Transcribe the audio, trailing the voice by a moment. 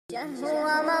شهر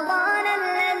رمضان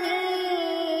الذي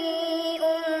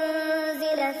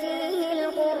أنزل فيه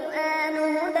القرآن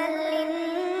هدى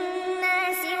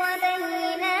للناس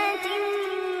وبينات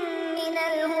من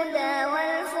الهدى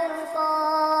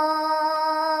والفرقان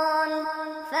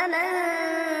فمن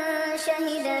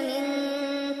شهد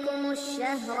منكم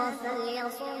الشهر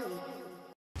فليصم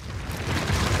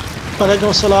ওয়ালাইকুম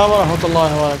আসসালাম ওয়া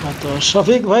রাহমাতুল্লাহি ওয়া বারাকাতুহু।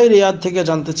 শফিক ভাই রিয়াদ থেকে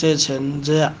জানতে চেয়েছেন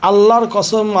যে আল্লাহর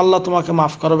কসম আল্লাহ তোমাকে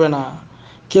মাফ করবে না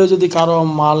কেউ যদি কারো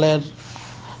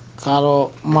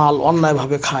মাল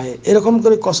অন্যায়ভাবে খায়, এরকম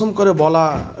করে কসম করে বলা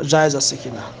জায়েজ আছে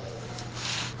কিনা?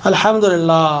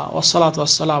 আলহামদুলিল্লাহ ওয়াসসালাতু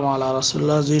ওয়াসসালামু আলা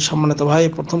রাসূলিল্লাহ। জি সম্মানিত ভাই,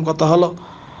 প্রথম কথা হলো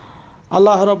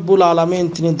আল্লাহ রাব্বুল আলামিন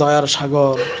তিনি দয়ার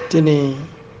সাগর। তিনি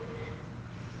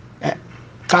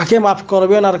কাকে মাফ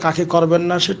করবেন আর কাকে করবেন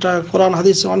না সেটা কোরআন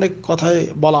হাদিসে অনেক কথাই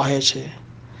বলা হয়েছে।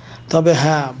 তবে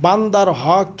হ্যাঁ, বান্দার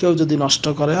হক কেউ যদি নষ্ট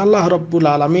করে, আল্লাহ রাব্বুল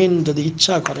আলামিন যদি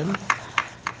ইচ্ছা করেন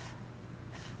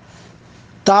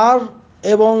তার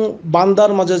এবং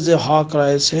বান্দার মাঝে যে হক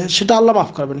রয়েছে সেটা আল্লাহ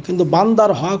মাফ করবেন, কিন্তু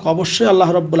বান্দার হক অবশ্যই আল্লাহ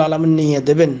রাব্বুল আলামিন নিয়ে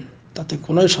দেবেন, তাতে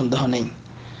কোনোই সন্দেহ নেই।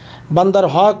 বান্দার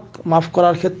হক মাফ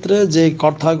করার ক্ষেত্রে যে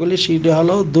কথাগুলি সেটা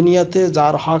হলো, দুনিয়াতে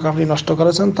যার হক আপনি নষ্ট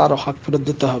করেছেন তার হক ফেরত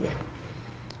দিতে হবে।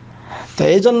 তো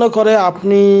এই জন্য করে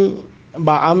আপনি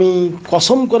বা আমি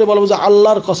কসম করে বলবো যে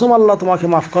আল্লাহর কসম আল্লাহ তোমাকে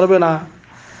মাফ করবে না,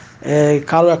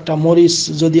 কারো একটা মরিচ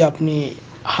যদি আপনি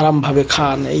হারামভাবে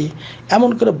খান, এমন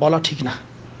করে বলা ঠিক না।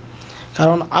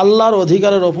 কারণ আল্লাহর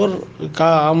অধিকারের ওপর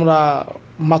আমরা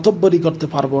মাতব্বরি করতে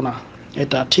পারবো না,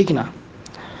 এটা ঠিক না।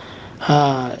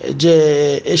 হ্যাঁ, যে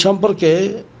এ সম্পর্কে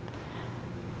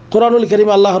কোরআনুল কারীম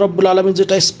আল্লাহ রাব্বুল আলামিন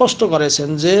যেটা স্পষ্ট করেছেন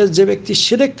যে ব্যক্তি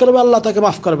শিরক করবে আল্লাহ তাকে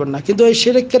মাফ করবেন না, কিন্তু এই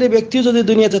শিরককারী ব্যক্তিও যদি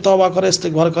দুনিয়াতে তওবা করে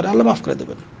ইস্তিগফার করে আল্লাহ মাফ করে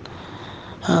দেবেন।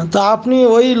 হ্যাঁ, তা আপনি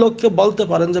ওই লোককে বলতে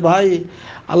পারেন যে ভাই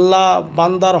আল্লাহ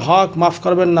বান্দার হক মাফ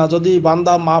করবেন না যদি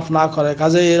বান্দা মাফ না করে,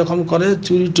 কাজে এরকম করে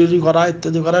চুরি টুরি করা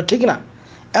ইত্যাদি করা ঠিক না,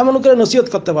 এমন করে নসিহত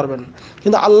করতে পারবেন।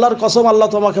 কিন্তু আল্লাহর কসম আল্লাহ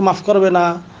তোমাকে মাফ করবে না,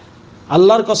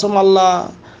 আল্লাহর কসম আল্লাহ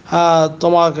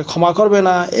তোমাকে ক্ষমা করবে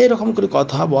না, এইরকম করে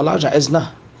কথা বলা জায়েজ না,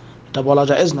 এটা বলা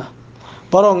জায়েজ না।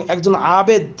 বরং একজন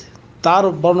আবেদ, তার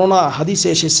বর্ণনা হাদিসে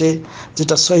এসেছে,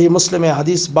 যেটা সহিহ মুসলিমে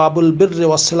হাদিস বাবুল বিররি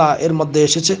ওয়াসিলা এর মধ্যে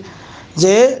এসেছে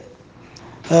যে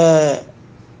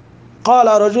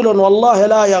ক্বালা রাজুলুন ওয়াল্লাহি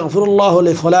লা ইয়াগফিরুল্লাহু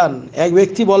লিফুলান, এক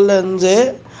ব্যক্তি বললেন যে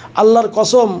আল্লাহর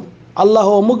কসম আল্লাহ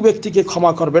অমুক ব্যক্তিকে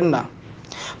ক্ষমা করবেন না।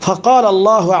 ফাকাল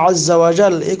আল্লাহু আযজা ওয়া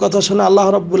জাল, এই কথা শুনে আল্লাহ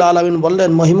রাব্বুল আলামিন বললেন,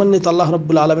 মহিমান্বিত আল্লাহ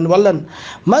রাব্বুল আলামিন বললেন,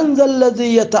 মান যাল্লাযী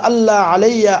ইয়াতাআল্লা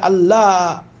আলাইয়া আল্লাহ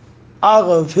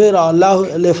আগফিরা লাহু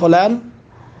লিফুলান,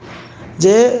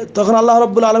 যে তখন আল্লাহ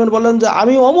রাব্বুল আলামিন বললেন যে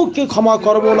আমি অমুককে ক্ষমা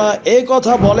করব না, এই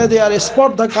কথা বলে দেওয়ার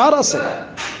স্পর্ধা কার আছে?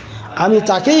 আমি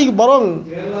তাকেই, বরং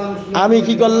আমি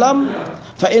কি করলাম,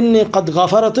 ফাইন্নী কদ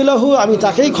গাফারতু লাহু, আমি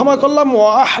তাকেই ক্ষমা করলাম,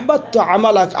 ওয়া আহবাতু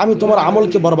আমালাক, আমি তোমার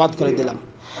আমলকে বরবাদ করে দিলাম,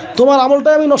 তোমার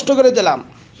আমলটাই আমি নষ্ট করে দিলাম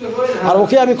আর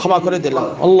ওকে আমি ক্ষমা করে দিলাম।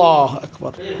 আল্লাহু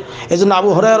আকবার। এই জন্য আবু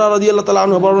হুরায়রা রাদিয়াল্লাহু তাআলা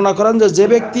আনহু বর্ণনা করেন যে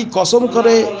ব্যক্তি কসম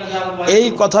করে এই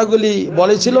কথাগুলি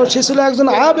বলেছিল সে ছিল একজন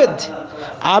আবেদ।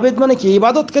 আবেদ মানে কি?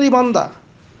 ইবাদতকারী বান্দা।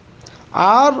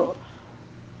 আর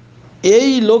এই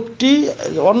লোকটি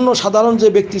অন্য সাধারণ যে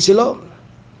ব্যক্তি ছিল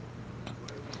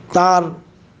তার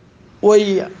ওই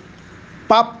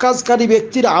পাপ কাজকারী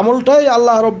ব্যক্তির আমলটাই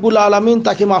আল্লাহ রাব্বুল আলামিন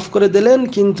তাকে মাফ করে দিলেন,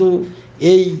 কিন্তু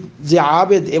এই যে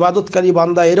আবেদ ইবাদতকারী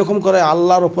বান্দা এরকম করে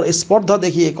আল্লাহর ওপর স্পর্ধা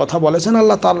দেখিয়ে কথা বলেছেন,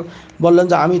 আল্লাহ তার বললেন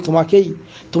যে আমি তোমাকেই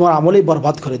তোমার আমলেই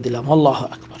বরবাদ করে দিলাম। আল্লাহু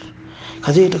আকবার।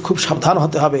 কাজে এটা খুব সাবধান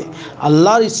হতে হবে।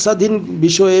 আল্লাহর ইচ্ছাধীন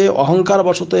বিষয়ে অহংকার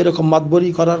বশত এরকম মাতবরি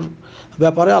করার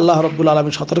ব্যাপারে আল্লাহ রাব্বুল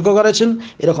আলামিন সতর্ক করেছেন,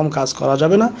 এরকম কাজ করা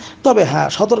যাবে না। তবে হ্যাঁ,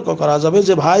 সতর্ক করা যাবে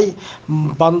যে ভাই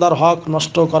বান্দার হক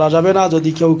নষ্ট করা যাবে না, যদি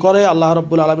কেউ করে আল্লাহ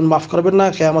রাব্বুল আলামিন মাফ করবেন না,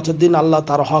 কিয়ামতের দিন আল্লাহ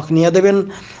তার হক নিয়ে দেবেন।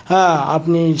 হ্যাঁ,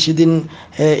 আপনি সেদিন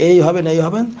এই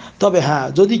হবেন। তবে হ্যাঁ,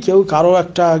 যদি কেউ কারো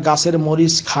একটা গাছের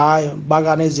মরিচ খায়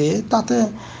বাগানে যেয়ে,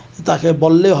 তাকে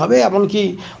বললে হবে। এমনকি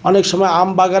অনেক সময় আম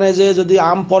বাগানে যে যদি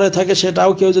আম পড়ে থাকে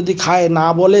সেটাও কেউ যদি খায় না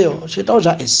বলেও সেটাও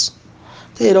জায়েজ।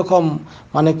 তো এরকম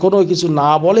মানে কোনো কিছু না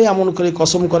বলে এমন করে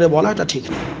কসম করে বলা এটা ঠিক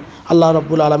না। আল্লাহ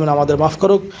রাব্বুল আলামিন আমাদের মাফ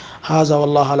করুক। হাযা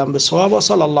ওয়াল্লাহু আ'লাম বিস-সাওয়াব।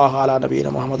 সাল্লাল্লাহু আলা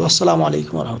নবিয়িনা মুহাম্মদ। আসসালামু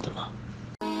আলাইকুম ওয়া রাহমাতুল্লাহ।